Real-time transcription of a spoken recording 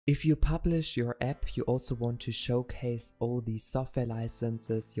If you publish your app, you also want to showcase all the software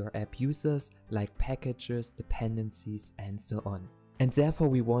licenses your app uses, like packages, dependencies, and so on. And therefore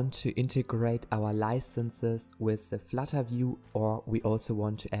we want to integrate our licenses with the Flutter view, or we also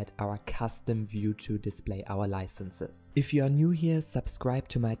want to add our custom view to display our licenses. If you are new here, subscribe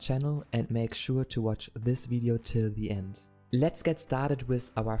to my channel and make sure to watch this video till the end. Let's get started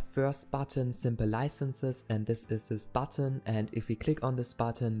with our first button, simple licenses, and this is this button, and if we click on this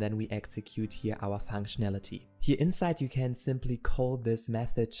button then we execute here our functionality. Here inside you can simply call this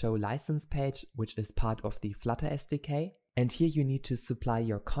method show license page, which is part of the Flutter SDK. And here you need to supply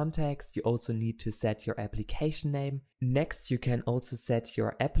your context, you also need to set your application name. Next you can also set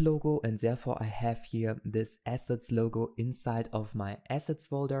your app logo, and therefore I have here this assets logo inside of my assets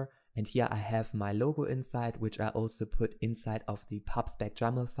folder. And here I have my logo inside, which I also put inside of the pubspec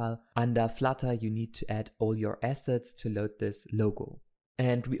YAML file. Under Flutter you need to add all your assets to load this logo.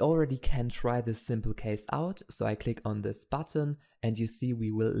 And we already can try this simple case out, so I click on this button and you see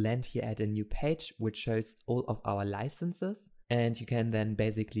we will land here at a new page which shows all of our licenses, and you can then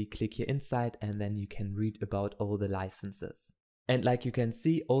basically click here inside and then you can read about all the licenses. And like you can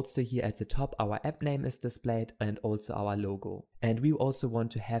see also here at the top our app name is displayed and also our logo. And we also want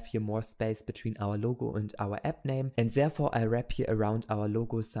to have here more space between our logo and our app name, and therefore I wrap here around our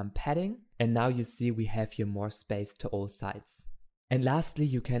logo some padding, and now you see we have here more space to all sides. And lastly,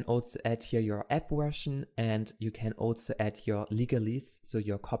 you can also add here your app version, and you can also add your legalese, so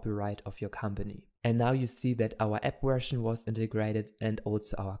your copyright of your company. And now you see that our app version was integrated and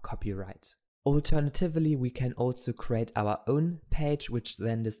also our copyright. Alternatively, we can also create our own page which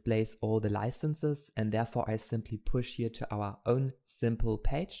then displays all the licenses, and therefore I simply push here to our own simple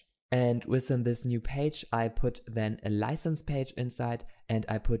page. And within this new page, I put then a license page inside, and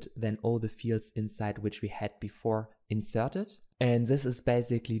I put then all the fields inside which we had before inserted. And this is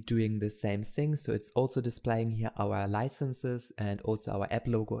basically doing the same thing, so it's also displaying here our licenses and also our app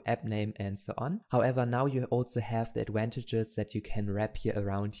logo, app name, and so on. However, now you also have the advantages that you can wrap here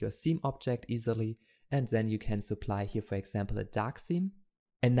around your theme object easily, and then you can supply here, for example, a dark theme.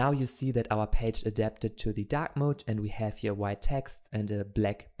 And now you see that our page adapted to the dark mode, and we have here white text and a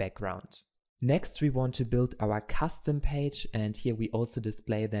black background. Next we want to build our custom page, and here we also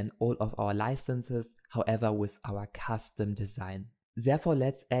display then all of our licenses, however with our custom design. Therefore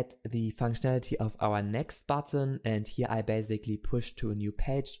let's add the functionality of our next button, and here I basically push to a new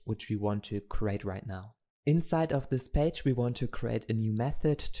page which we want to create right now. Inside of this page we want to create a new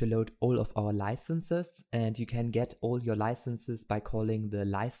method to load all of our licenses, and you can get all your licenses by calling the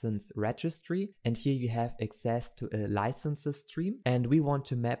license registry, and here you have access to a licenses stream, and we want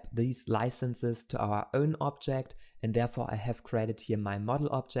to map these licenses to our own object, and therefore I have created here my model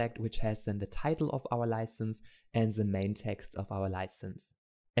object which has then the title of our license and the main text of our license.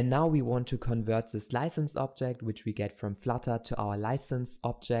 And now we want to convert this license object which we get from Flutter to our license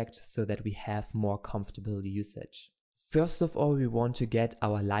object so that we have more comfortable usage. First of all, we want to get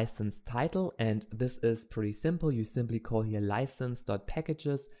our license title, and this is pretty simple. You simply call here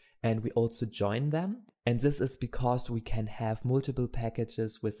license.packages and we also join them. And this is because we can have multiple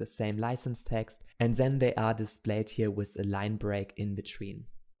packages with the same license text, and then they are displayed here with a line break in between.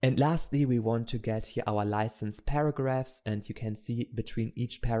 And lastly, we want to get here our license paragraphs, and you can see between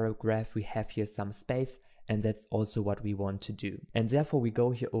each paragraph we have here some space, and that's also what we want to do. And therefore we go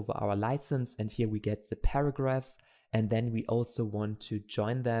here over our license, and here we get the paragraphs, and then we also want to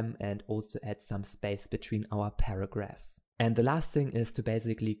join them and also add some space between our paragraphs. And the last thing is to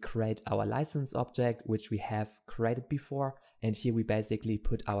basically create our license object which we have created before, and here we basically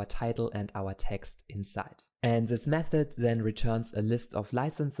put our title and our text inside. And this method then returns a list of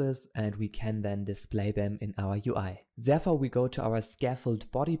licenses, and we can then display them in our UI. Therefore we go to our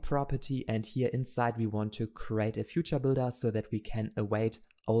scaffold body property, and here inside we want to create a future builder so that we can await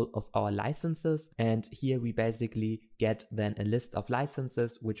all of our licenses, and here we basically get then a list of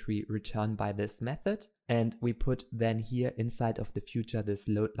licenses which we return by this method, and we put then here inside of the future this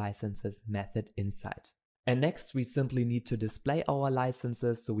load licenses method inside. And next we simply need to display our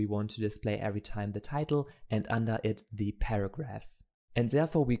licenses, so we want to display every time the title and under it the paragraphs. And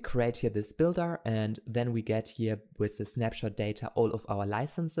therefore we create here this builder, and then we get here with the snapshot data all of our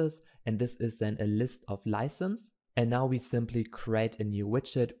licenses, and this is then a list of license. And now we simply create a new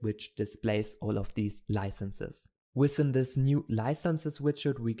widget which displays all of these licenses. Within this new licenses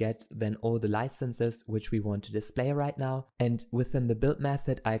widget we get then all the licenses which we want to display right now, and within the build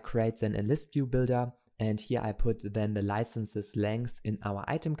method I create then a list view builder, and here I put then the licenses length in our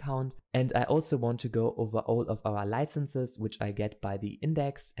item count, and I also want to go over all of our licenses which I get by the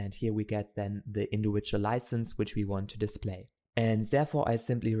index, and here we get then the individual license which we want to display. And therefore I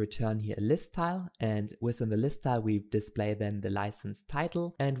simply return here a list tile, and within the list tile we display then the license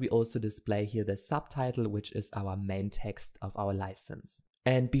title, and we also display here the subtitle, which is our main text of our license.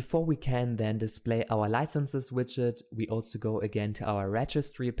 And before we can then display our licenses widget, we also go again to our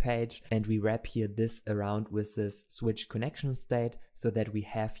registry page and we wrap here this around with this switch connection state, so that we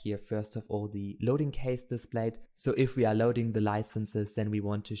have here first of all the loading case displayed. So if we are loading the licenses, then we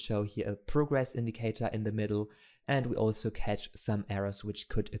want to show here a progress indicator in the middle, and we also catch some errors which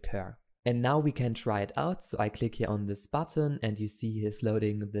could occur. And now we can try it out. So I click here on this button and you see he's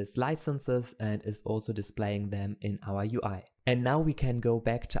loading these licenses and is also displaying them in our UI. And now we can go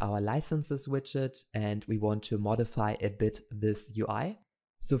back to our licenses widget and we want to modify a bit this UI.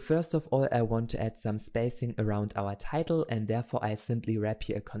 So first of all, I want to add some spacing around our title, and therefore I simply wrap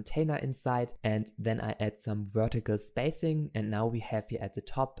here a container inside, and then I add some vertical spacing, and now we have here at the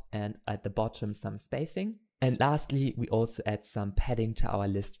top and at the bottom some spacing. And lastly, we also add some padding to our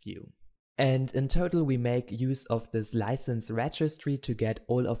list view. And in total, we make use of this license registry to get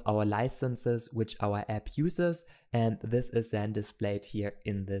all of our licenses which our app uses, and this is then displayed here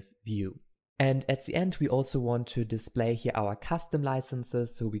in this view. And at the end, we also want to display here our custom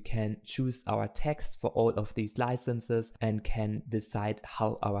licenses, so we can choose our text for all of these licenses and can decide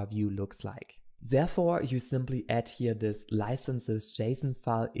how our view looks like. Therefore, you simply add here this licenses JSON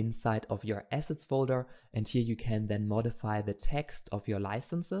file inside of your assets folder, and here you can then modify the text of your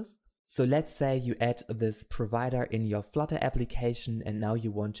licenses. So let's say you add this provider in your Flutter application and now you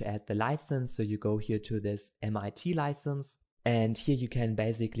want to add the license. So you go here to this MIT license, and here you can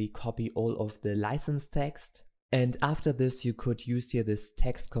basically copy all of the license text. And after this, you could use here this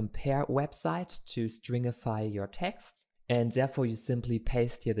text compare website to stringify your text. And therefore you simply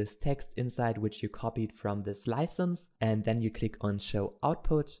paste here this text inside which you copied from this license, and then you click on show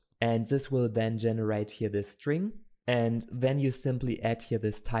output, and this will then generate here this string. And then you simply add here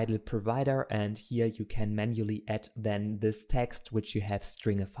this title provider, and here you can manually add then this text which you have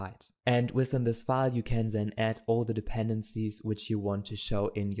stringified. And within this file you can then add all the dependencies which you want to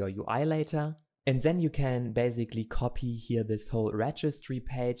show in your UI later. And then you can basically copy here this whole registry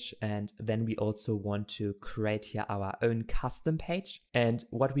page, and then we also want to create here our own custom page. And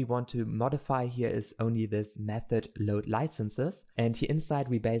what we want to modify here is only this method load licenses. And here inside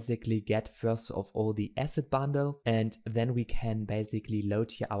we basically get first of all the asset bundle, and then we can basically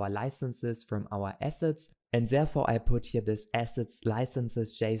load here our licenses from our assets. And therefore I put here this assets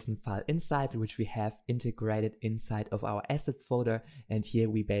licenses JSON file inside, which we have integrated inside of our assets folder. And here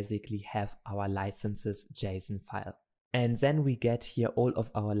we basically have our licenses JSON file. And then we get here all of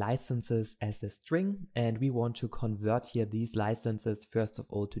our licenses as a string, and we want to convert here these licenses first of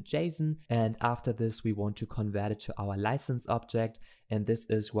all to JSON. And after this, we want to convert it to our license object. And this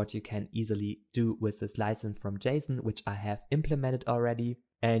is what you can easily do with this license from JSON, which I have implemented already.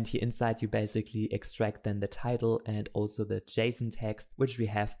 And here inside you basically extract then the title and also the JSON text, which we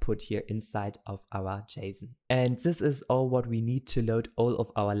have put here inside of our JSON. And this is all what we need to load all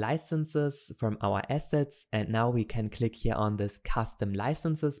of our licenses from our assets. And now we can click here on this custom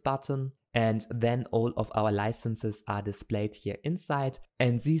licenses button. And then all of our licenses are displayed here inside.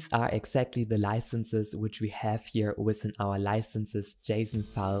 And these are exactly the licenses which we have here within our licenses JSON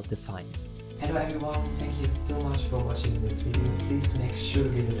file defined. Hello everyone, thank you so much for watching this video. Please make sure to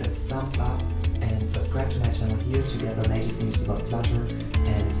give it a thumbs up and subscribe to my channel here to get the latest news about Flutter.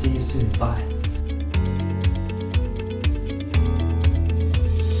 And see you soon. Bye.